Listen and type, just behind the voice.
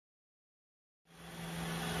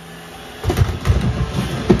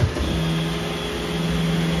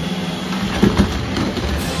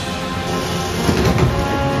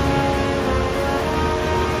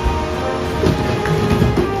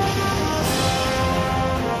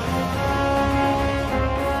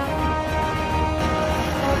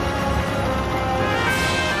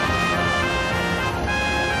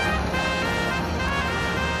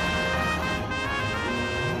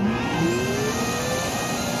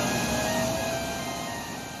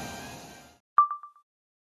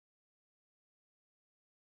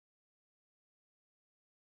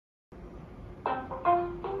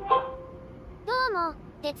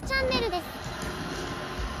鉄チャンネルです。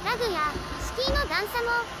ラグや敷居の段差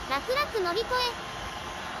も楽々乗り越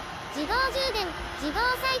え、自動充電、自動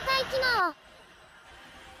再開機能。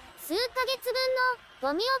数ヶ月分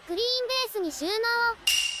のゴミをクリーンベースに収納。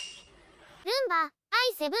ルンバ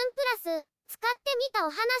i7+使ってみた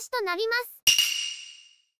お話となります。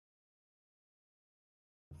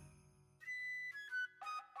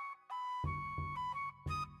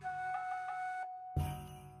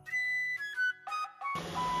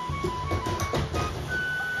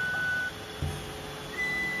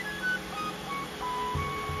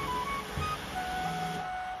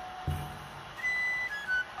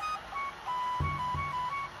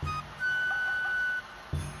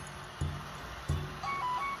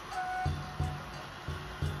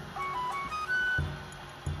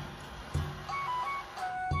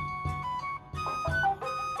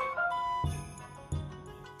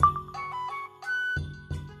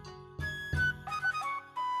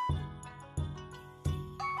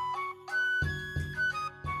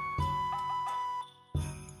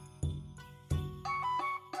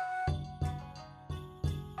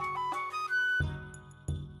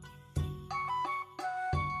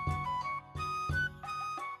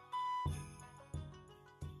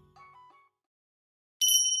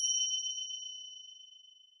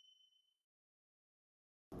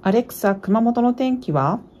アレクサ、熊本の天気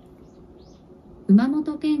は？熊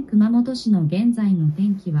本県熊本市の現在の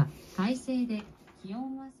天気は快晴で、気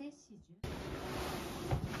温は摂氏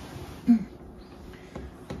10。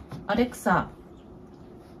アレクサ、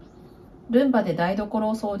ルンバで台所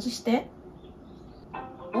を掃除して。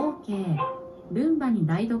 OK。ルンバに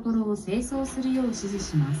台所を清掃するよう指示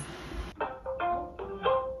します。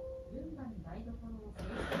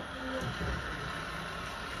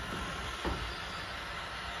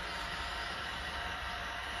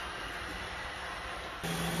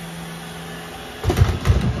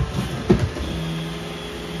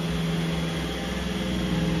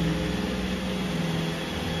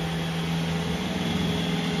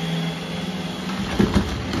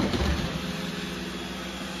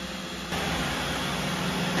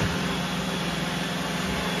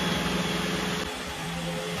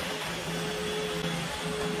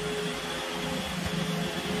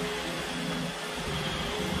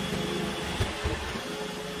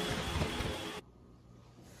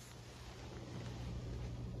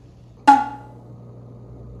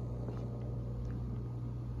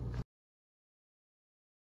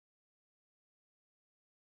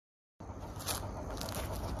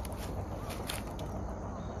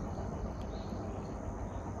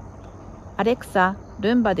アレクサ、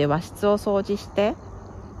ルンバで和室を掃除して。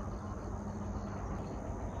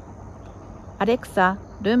アレクサ、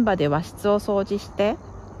ルンバで和室を掃除して。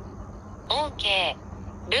 OK。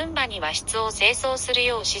ルンバに和室を清掃する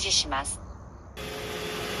よう指示します。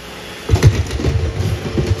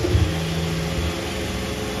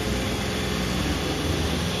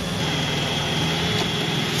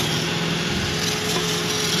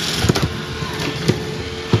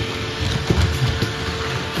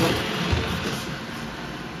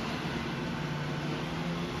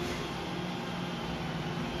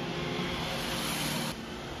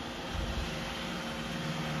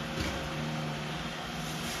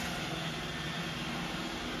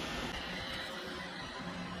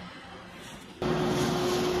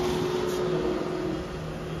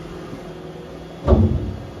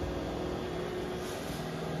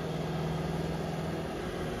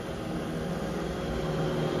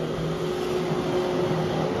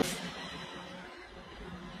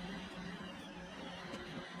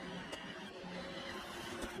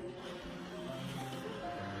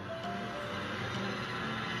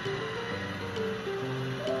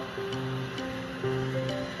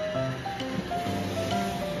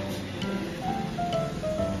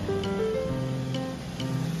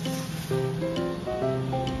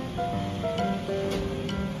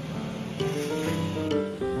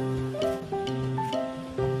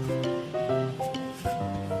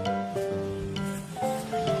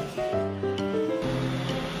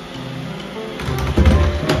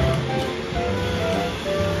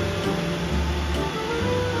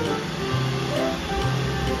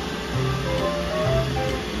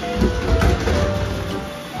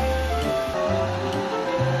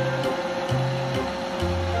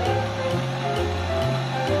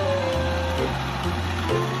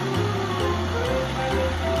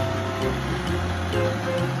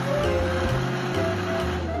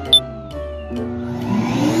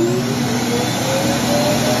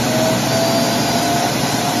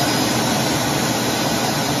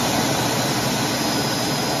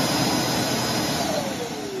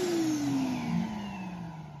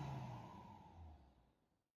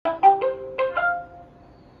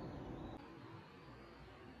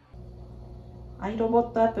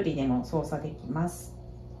iRobot アプリでも操作できます。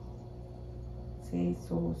清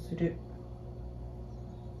掃する。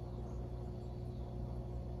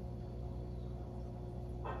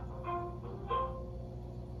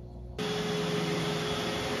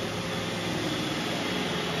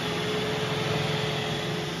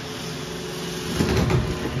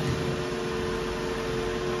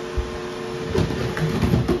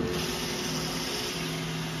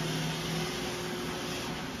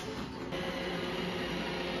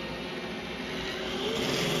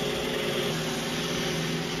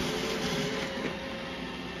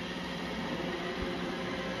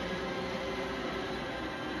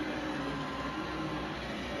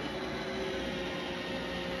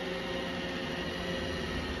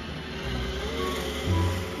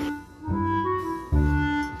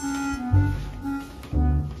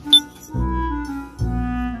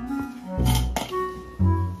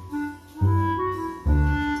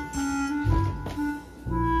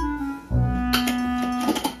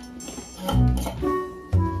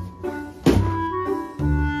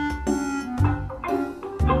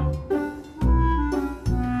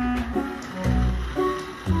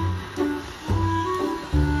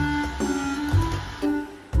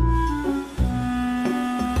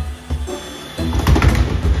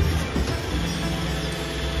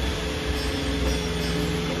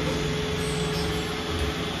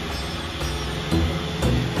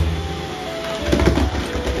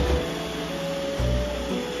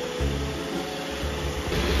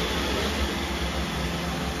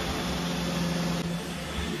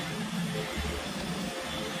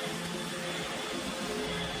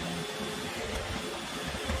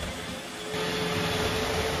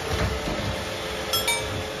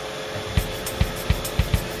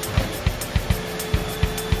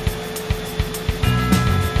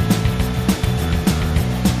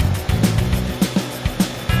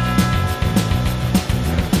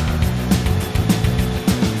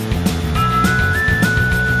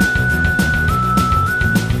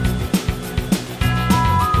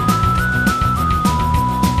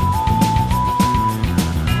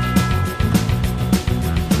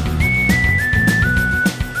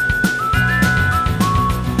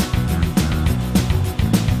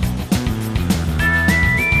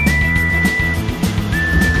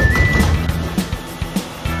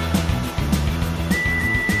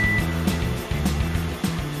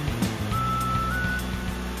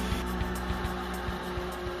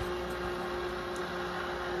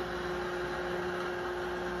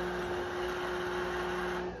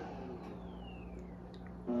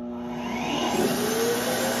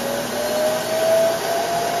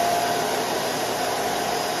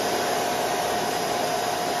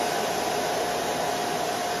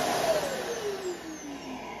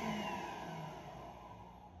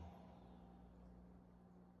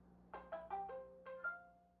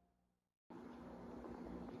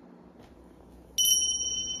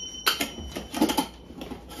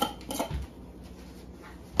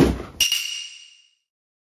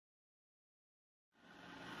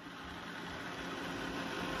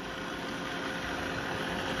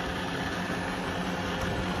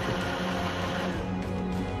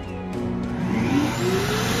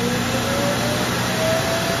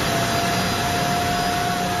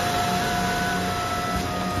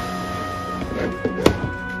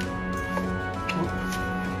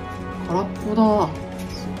空っぽだ。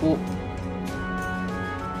すごっ。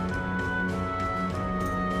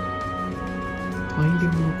大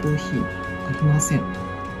量のコーヒーありません。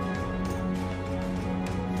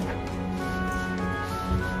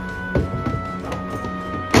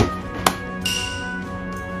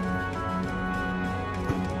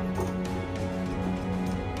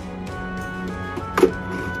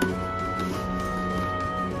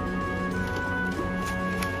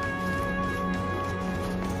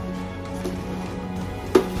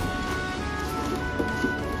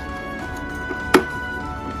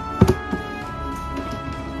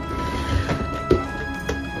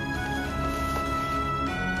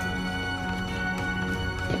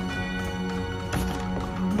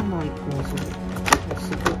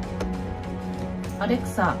アレク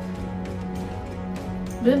サ、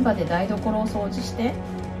ルンバで台所を掃除して。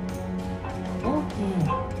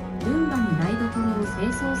 OK。ルンバに台所を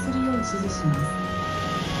清掃するよう指示します。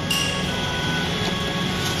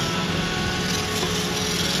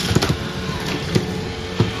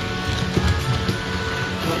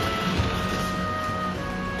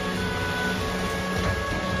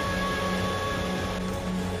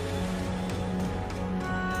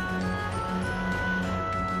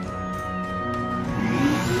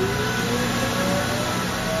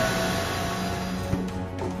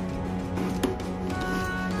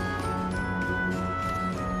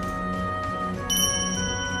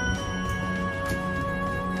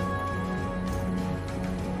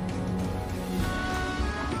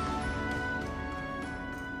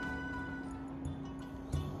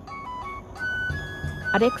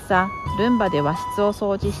アレクサ、ルンバで和室を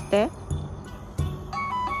掃除して。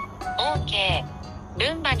 OK。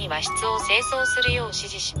ルンバに和室を清掃するよう指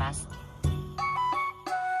示します。